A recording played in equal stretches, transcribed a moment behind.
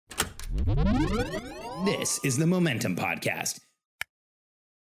This is the Momentum Podcast.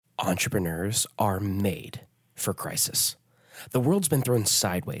 Entrepreneurs are made for crisis. The world's been thrown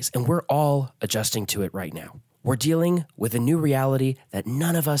sideways, and we're all adjusting to it right now. We're dealing with a new reality that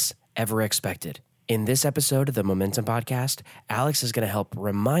none of us ever expected. In this episode of the Momentum Podcast, Alex is going to help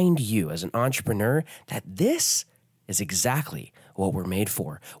remind you as an entrepreneur that this is exactly what we're made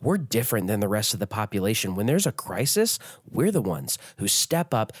for. We're different than the rest of the population. When there's a crisis, we're the ones who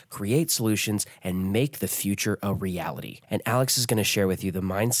step up, create solutions, and make the future a reality. And Alex is going to share with you the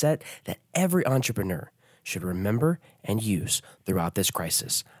mindset that every entrepreneur should remember and use throughout this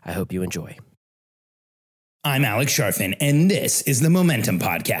crisis. I hope you enjoy. I'm Alex Sharfin, and this is the Momentum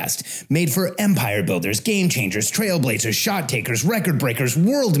Podcast, made for empire builders, game changers, trailblazers, shot takers, record breakers,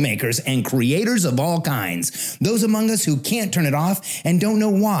 world makers, and creators of all kinds. Those among us who can't turn it off and don't know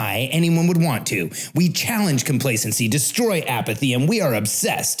why anyone would want to. We challenge complacency, destroy apathy, and we are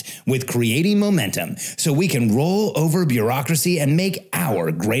obsessed with creating momentum so we can roll over bureaucracy and make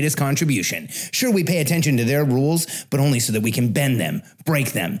our greatest contribution. Sure, we pay attention to their rules, but only so that we can bend them,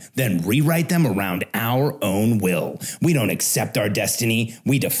 break them, then rewrite them around our own will. We don't accept our destiny,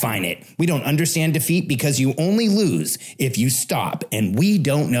 we define it. We don't understand defeat because you only lose if you stop, and we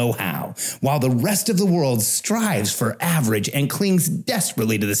don't know how. While the rest of the world strives for average and clings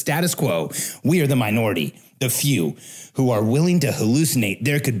desperately to the status quo, we are the minority, the few, who are willing to hallucinate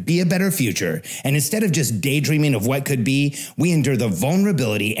there could be a better future. And instead of just daydreaming of what could be, we endure the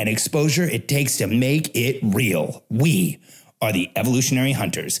vulnerability and exposure it takes to make it real. We are the evolutionary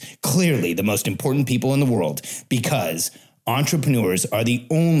hunters, clearly the most important people in the world, because entrepreneurs are the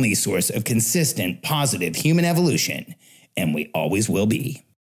only source of consistent, positive human evolution, and we always will be.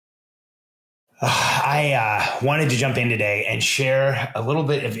 I wanted to jump in today and share a little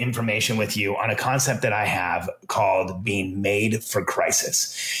bit of information with you on a concept that I have called being made for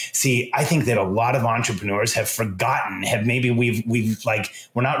crisis. See, I think that a lot of entrepreneurs have forgotten,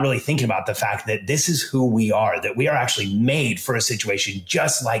 we're not really thinking about the fact that this is who we are, that we are actually made for a situation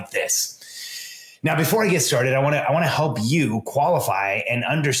just like this. Now, before I get started, I want to help you qualify and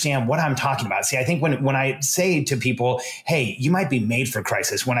understand what I'm talking about. See, I think when I say to people, hey, you might be made for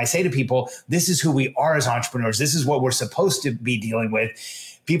crisis, when I say to people, this is who we are as entrepreneurs, this is what we're supposed to be dealing with,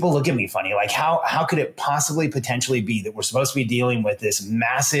 people look at me funny. Like, how could it possibly potentially be that we're supposed to be dealing with this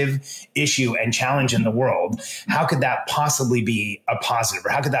massive issue and challenge in the world? How could that possibly be a positive? Or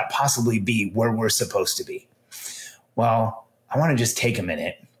how could that possibly be where we're supposed to be? Well, I want to just take a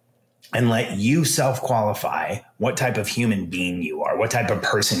minute and let you self-qualify what type of human being you are, what type of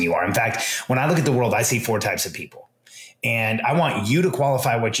person you are. In fact, when I look at the world, I see four types of people. And I want you to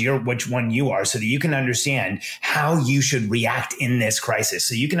qualify which one you are so that you can understand how you should react in this crisis.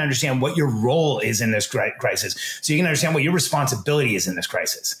 So you can understand what your role is in this crisis. So you can understand what your responsibility is in this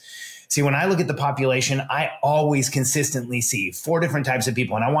crisis. See, when I look at the population, I always consistently see four different types of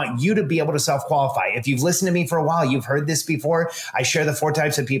people, and I want you to be able to self-qualify. If you've listened to me for a while, you've heard this before. I share the four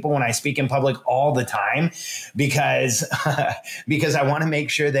types of people when I speak in public all the time because I want to make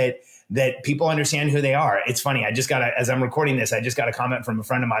sure that people understand who they are. It's funny. As I'm recording this, I just got a comment from a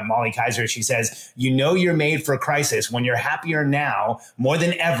friend of mine, Molly Kaiser. She says, you know, you're made for crisis when you're happier now more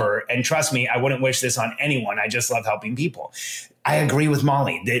than ever. And trust me, I wouldn't wish this on anyone. I just love helping people. I agree with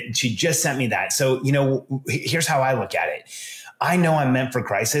Molly that she just sent me that. So, here's how I look at it. I know I'm meant for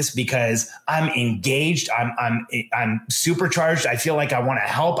crisis because I'm engaged. I'm supercharged. I feel like I want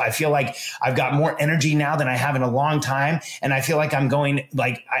to help. I feel like I've got more energy now than I have in a long time. And I feel like I'm going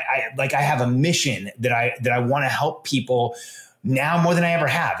I have a mission that I want to help people now more than I ever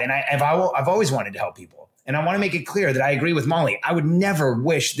have. And I've always wanted to help people. And I want to make it clear that I agree with Molly. I would never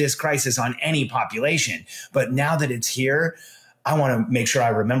wish this crisis on any population. But now that it's here, I want to make sure I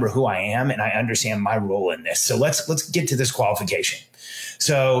remember who I am and I understand my role in this. So let's get to this qualification.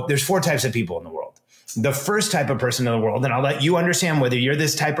 So there's four types of people in the world. The first type of person in the world, and I'll let you understand whether you're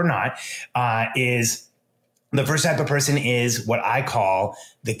this type or not, is the first type of person is what I call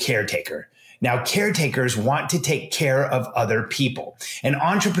the caretaker. Now, caretakers want to take care of other people. And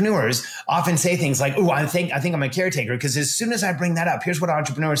entrepreneurs often say things like, oh, I think I'm a caretaker, because as soon as I bring that up, here's what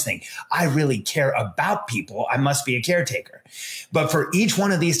entrepreneurs think. I really care about people. I must be a caretaker. But for each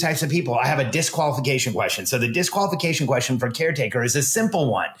one of these types of people, I have a disqualification question. So the disqualification question for caretaker is a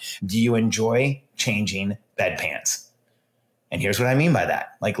simple one. Do you enjoy changing bedpans? And here's what I mean by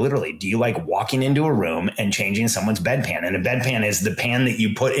that. Like literally, do you like walking into a room and changing someone's bedpan? And a bedpan is the pan that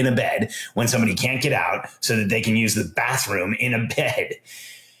you put in a bed when somebody can't get out so that they can use the bathroom in a bed.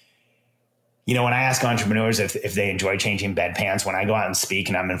 When I ask entrepreneurs if they enjoy changing bedpans, when I go out and speak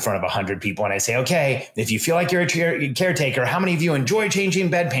and I'm in front of 100 people and I say, okay, if you feel like you're a caretaker, how many of you enjoy changing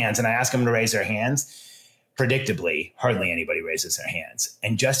bedpans? And I ask them to raise their hands. Predictably, hardly anybody raises their hands.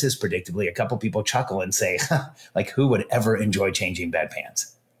 And just as predictably, a couple people chuckle and say, like, who would ever enjoy changing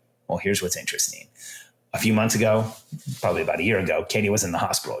bedpans? Well, here's what's interesting. A few months ago, probably about a year ago, Katie was in the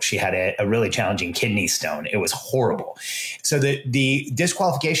hospital. She had a really challenging kidney stone. It was horrible. So the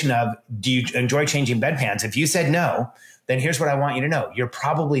disqualification of, do you enjoy changing bedpans? If you said no, then here's what I want you to know. You're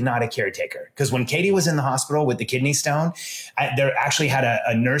probably not a caretaker. Because when Katie was in the hospital with the kidney stone, there actually had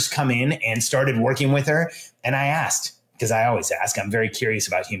a nurse come in and started working with her. And I asked, because I always ask, I'm very curious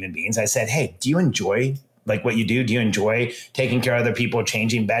about human beings. I said, hey, do you enjoy like what you do? Do you enjoy taking care of other people,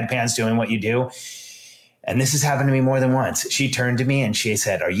 changing bedpans, doing what you do? And this has happened to me more than once. She turned to me and she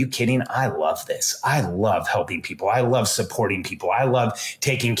said, are you kidding? I love this. I love helping people. I love supporting people. I love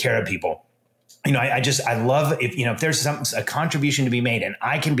taking care of people. I love if there's a contribution to be made and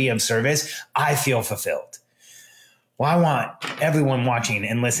I can be of service, I feel fulfilled. Well, I want everyone watching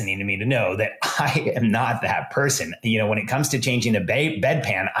and listening to me to know that I am not that person. When it comes to changing a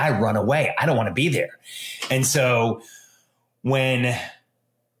bedpan, I run away. I don't want to be there. And so when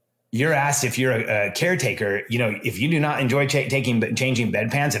you're asked if you're a caretaker, if you do not enjoy changing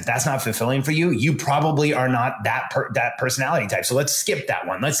bedpans, if that's not fulfilling for you, you probably are not that personality type. So let's skip that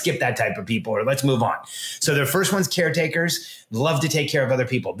one. Let's skip that type of people, or let's move on. So the first one's caretakers, love to take care of other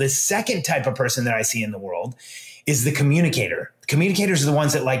people. The second type of person that I see in the world is the communicator. Communicators are the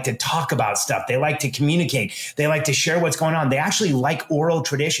ones that like to talk about stuff. They like to communicate. They like to share what's going on. They actually like oral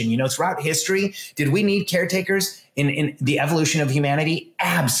tradition. Throughout history, did we need caretakers in the evolution of humanity?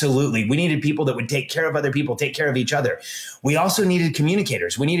 Absolutely. We needed people that would take care of other people, take care of each other. We also needed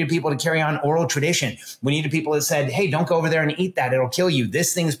communicators. We needed people to carry on oral tradition. We needed people that said, hey, don't go over there and eat that. It'll kill you.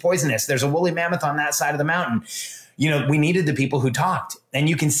 This thing's poisonous. There's a woolly mammoth on that side of the mountain. We needed the people who talked. And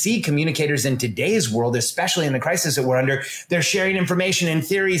you can see communicators in today's world, especially in the crisis that we're under, they're sharing information and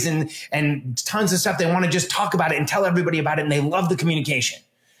theories and tons of stuff. They want to just talk about it and tell everybody about it. And they love the communication.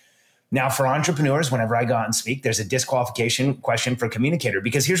 Now, for entrepreneurs, whenever I go out and speak, there's a disqualification question for communicator,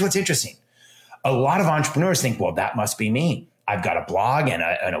 because here's what's interesting. A lot of entrepreneurs think, well, that must be me. I've got a blog and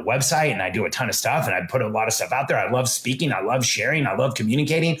a website and I do a ton of stuff and I put a lot of stuff out there. I love speaking. I love sharing. I love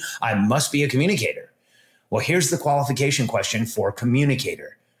communicating. I must be a communicator. Well, here's the qualification question for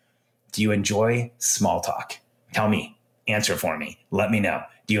communicator. Do you enjoy small talk? Tell me, answer for me. Let me know.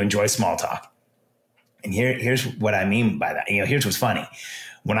 Do you enjoy small talk? And here's what I mean by that. Here's what's funny.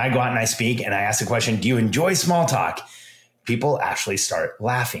 When I go out and I speak and I ask the question, do you enjoy small talk? People actually start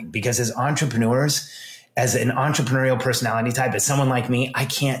laughing, because as entrepreneurs, as an entrepreneurial personality type, as someone like me, I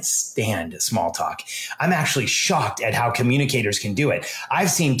can't stand small talk. I'm actually shocked at how communicators can do it. I've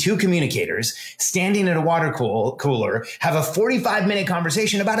seen two communicators standing at a water cooler have a 45-minute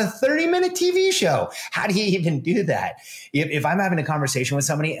conversation about a 30-minute TV show. How do you even do that? If I'm having a conversation with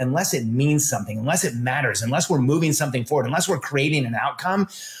somebody, unless it means something, unless it matters, unless we're moving something forward, unless we're creating an outcome,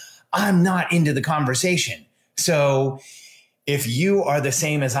 I'm not into the conversation. So if you are the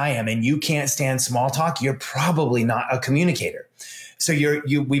same as I am and you can't stand small talk, you're probably not a communicator. So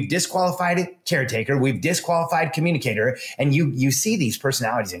we've disqualified caretaker, we've disqualified communicator, and you see these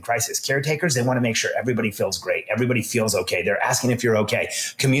personalities in crisis. Caretakers, they want to make sure everybody feels great, everybody feels okay. They're asking if you're okay.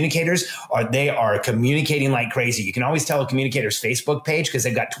 Communicators are communicating like crazy. You can always tell a communicator's Facebook page because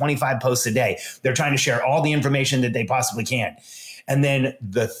they've got 25 posts a day. They're trying to share all the information that they possibly can. And then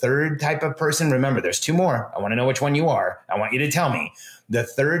the third type of person, remember, there's two more. I want to know which one you are. I want you to tell me. The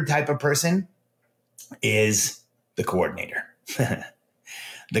third type of person is the coordinator.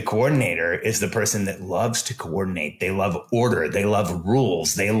 The coordinator is the person that loves to coordinate. They love order. They love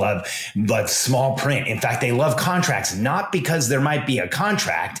rules. They love small print. In fact, they love contracts, not because there might be a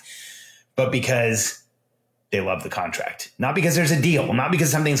contract, but because they love the contract. Not because there's a deal, not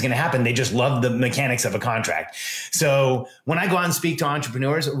because something's going to happen. They just love the mechanics of a contract. So when I go out and speak to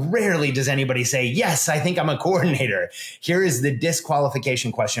entrepreneurs, rarely does anybody say, yes, I think I'm a coordinator. Here is the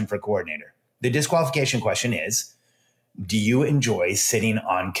disqualification question for coordinator. The disqualification question is, do you enjoy sitting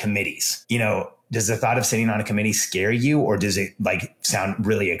on committees? Does the thought of sitting on a committee scare you, or does it sound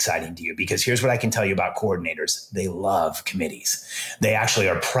really exciting to you? Because here's what I can tell you about coordinators. They love committees. They actually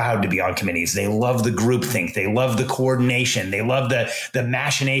are proud to be on committees. They love the groupthink. They love the coordination. They love the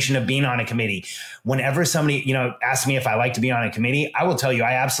machination of being on a committee. Whenever somebody, asks me if I like to be on a committee, I will tell you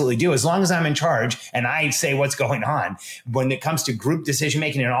I absolutely do, as long as I'm in charge and I say what's going on. When it comes to group decision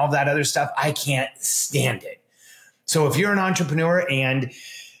making and all that other stuff, I can't stand it. So if you're an entrepreneur and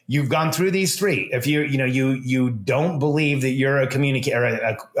you've gone through these three. If you don't believe that you're a communicator,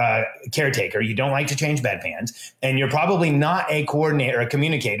 a caretaker, you don't like to change bedpans, and you're probably not a coordinator, a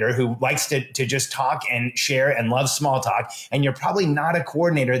communicator who likes to just talk and share and loves small talk, and you're probably not a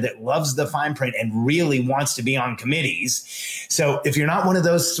coordinator that loves the fine print and really wants to be on committees. So if you're not one of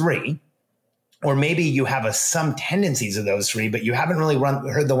those three, or maybe you have some tendencies of those three, but you haven't really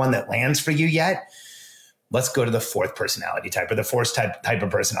heard the one that lands for you yet, let's go to the fourth personality type, or the fourth type of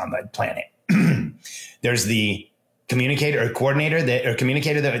person on the planet. There's the communicator or coordinator,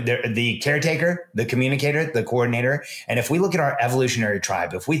 the caretaker, the communicator, the coordinator. And if we look at our evolutionary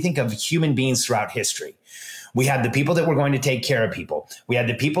tribe, if we think of human beings throughout history, we had the people that were going to take care of people. We had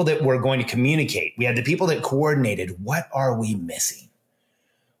the people that were going to communicate. We had the people that coordinated. What are we missing?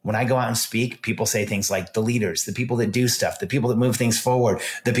 When I go out and speak, people say things like the leaders, the people that do stuff, the people that move things forward,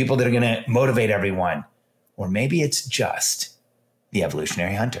 the people that are going to motivate everyone. Or maybe it's just the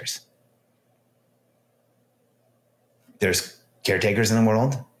evolutionary hunters. There's caretakers in the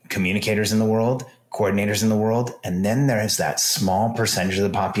world, communicators in the world, coordinators in the world, and then there's that small percentage of the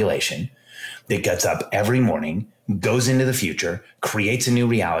population that gets up every morning, goes into the future, creates a new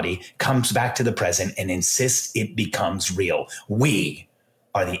reality, comes back to the present, and insists it becomes real. We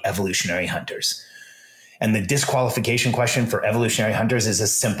are the evolutionary hunters. And the disqualification question for evolutionary hunters is a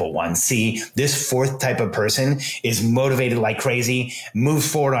simple one. See, this fourth type of person is motivated like crazy,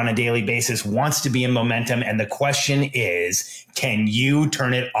 moves forward on a daily basis, wants to be in momentum. And the question is, can you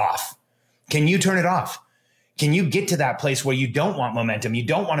turn it off? Can you turn it off? Can you get to that place where you don't want momentum? You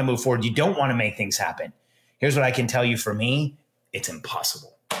don't want to move forward. You don't want to make things happen. Here's what I can tell you. For me, it's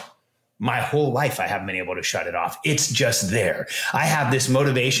impossible. My whole life, I haven't been able to shut it off. It's just there. I have this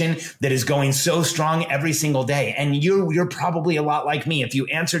motivation that is going so strong every single day. And you're probably a lot like me. If you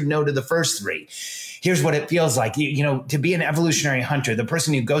answered no to the first three, here's what it feels like. To be an evolutionary hunter, the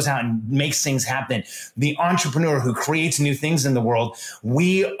person who goes out and makes things happen, the entrepreneur who creates new things in the world,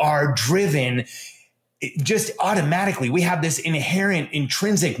 we are driven just automatically. We have this inherent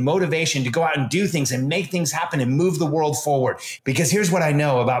intrinsic motivation to go out and do things and make things happen and move the world forward. Because here's what I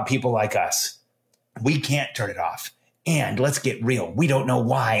know about people like us. We can't turn it off. And let's get real. We don't know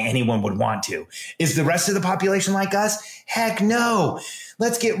why anyone would want to. Is the rest of the population like us? Heck no.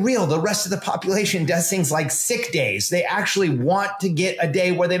 Let's get real. The rest of the population does things like sick days. They actually want to get a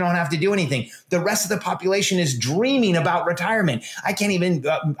day where they don't have to do anything. The rest of the population is dreaming about retirement. I can't even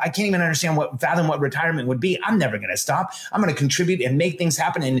fathom what retirement would be. I'm never going to stop. I'm going to contribute and make things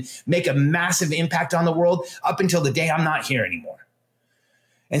happen and make a massive impact on the world up until the day I'm not here anymore.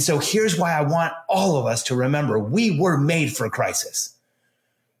 And so here's why I want all of us to remember we were made for crisis.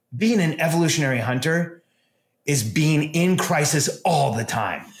 Being an evolutionary hunter is being in crisis all the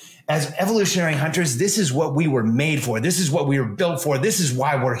time. As evolutionary hunters, this is what we were made for. This is what we were built for. This is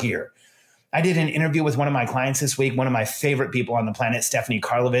why we're here. I did an interview with one of my clients this week, one of my favorite people on the planet, Stephanie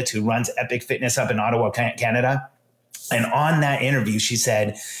Karlovitz, who runs Epic Fitness up in Ottawa, Canada. And on that interview, she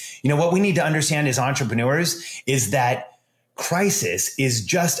said, what we need to understand as entrepreneurs is that crisis is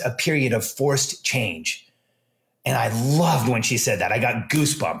just a period of forced change. And I loved when she said that. I got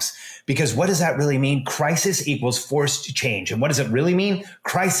goosebumps, because what does that really mean? Crisis equals forced change. And what does it really mean?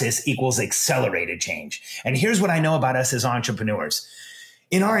 Crisis equals accelerated change. And here's what I know about us as entrepreneurs.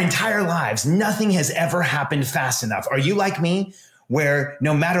 In our entire lives, nothing has ever happened fast enough. Are you like me, where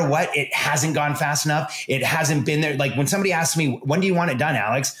no matter what, it hasn't gone fast enough? It hasn't been there. Like when somebody asks me, when do you want it done,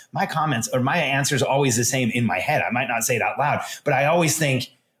 Alex? My comments or my answer is always the same in my head. I might not say it out loud, but I always think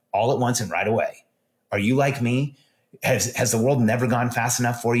all at once and right away. Are you like me? Has the world never gone fast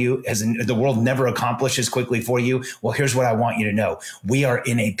enough for you? Has the world never accomplished as quickly for you? Well, here's what I want you to know. We are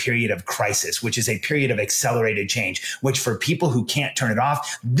in a period of crisis, which is a period of accelerated change, which for people who can't turn it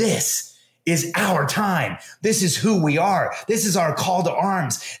off, this is our time. This is who we are. This is our call to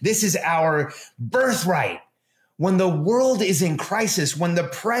arms. This is our birthright. When the world is in crisis, when the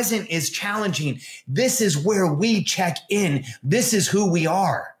present is challenging, this is where we check in. This is who we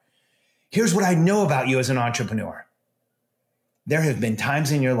are. Here's what I know about you as an entrepreneur. There have been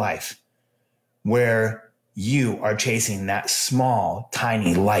times in your life where you are chasing that small,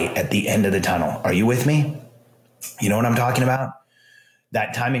 tiny light at the end of the tunnel. Are you with me? You know what I'm talking about?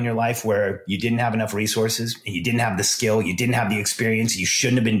 That time in your life where you didn't have enough resources and you didn't have the skill, you didn't have the experience, you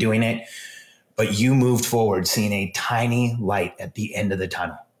shouldn't have been doing it, but you moved forward seeing a tiny light at the end of the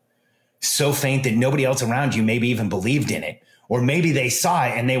tunnel. So faint that nobody else around you maybe even believed in it. Or maybe they saw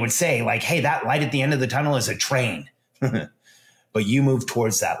it and they would say like, hey, that light at the end of the tunnel is a train. But you moved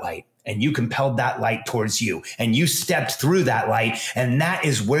towards that light and you compelled that light towards you and you stepped through that light. And that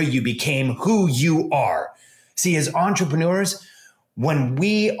is where you became who you are. See, as entrepreneurs, when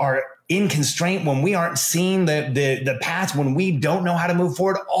we are in constraint, when we aren't seeing the path, when we don't know how to move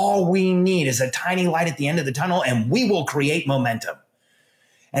forward, all we need is a tiny light at the end of the tunnel, and we will create momentum.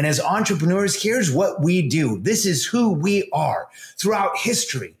 And as entrepreneurs, here's what we do. This is who we are. Throughout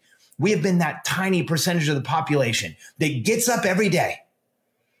history, we have been that tiny percentage of the population that gets up every day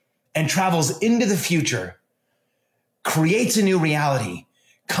and travels into the future, creates a new reality,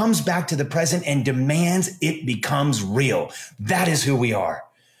 comes back to the present, and demands it becomes real. That is who we are.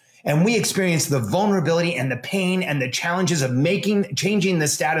 And we experience the vulnerability and the pain and the challenges of changing the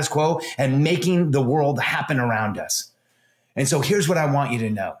status quo and making the world happen around us. And so here's what I want you to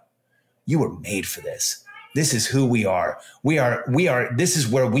know. You were made for this. This is who we are. This is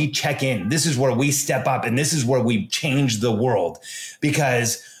where we check in. This is where we step up, and this is where we change the world,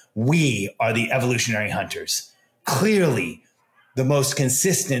 because we are the evolutionary hunters. Clearly the most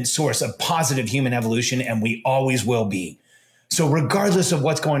consistent source of positive human evolution, and we always will be. So regardless of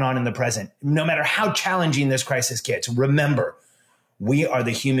what's going on in the present, no matter how challenging this crisis gets, remember, we are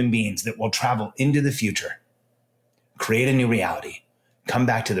the human beings that will travel into the future, create a new reality, come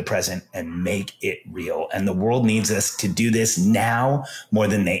back to the present, and make it real. And the world needs us to do this now more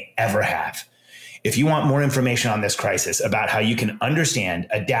than they ever have. If you want more information on this crisis, about how you can understand,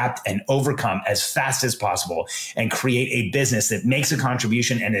 adapt, and overcome as fast as possible and create a business that makes a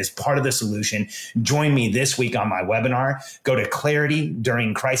contribution and is part of the solution, join me this week on my webinar. Go to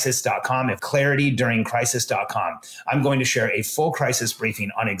clarityduringcrisis.com. clarityduringcrisis.com. I'm going to share a full crisis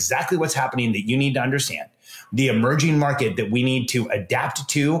briefing on exactly what's happening that you need to understand, the emerging market that we need to adapt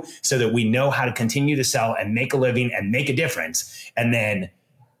to so that we know how to continue to sell and make a living and make a difference, and then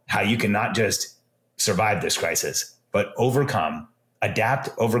how you can not just survive this crisis, but adapt,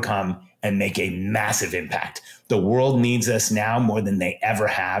 overcome, and make a massive impact. The world needs us now more than they ever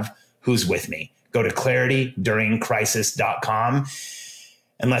have. Who's with me? Go to clarityduringcrisis.com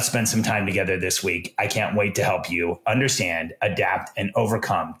and let's spend some time together this week. I can't wait to help you understand, adapt, and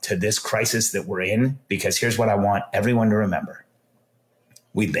overcome to this crisis that we're in, because here's what I want everyone to remember.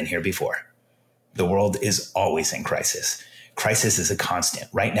 We've been here before. The world is always in crisis. Crisis is a constant.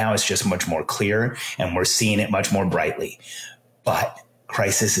 Right now, it's just much more clear, and we're seeing it much more brightly. But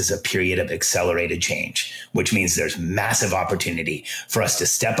crisis is a period of accelerated change, which means there's massive opportunity for us to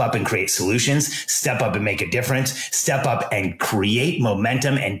step up and create solutions, step up and make a difference, step up and create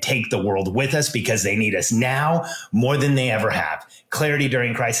momentum and take the world with us, because they need us now more than they ever have.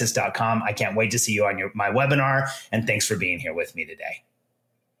 clarityduringcrisis.com. I can't wait to see you on my webinar, and thanks for being here with me today.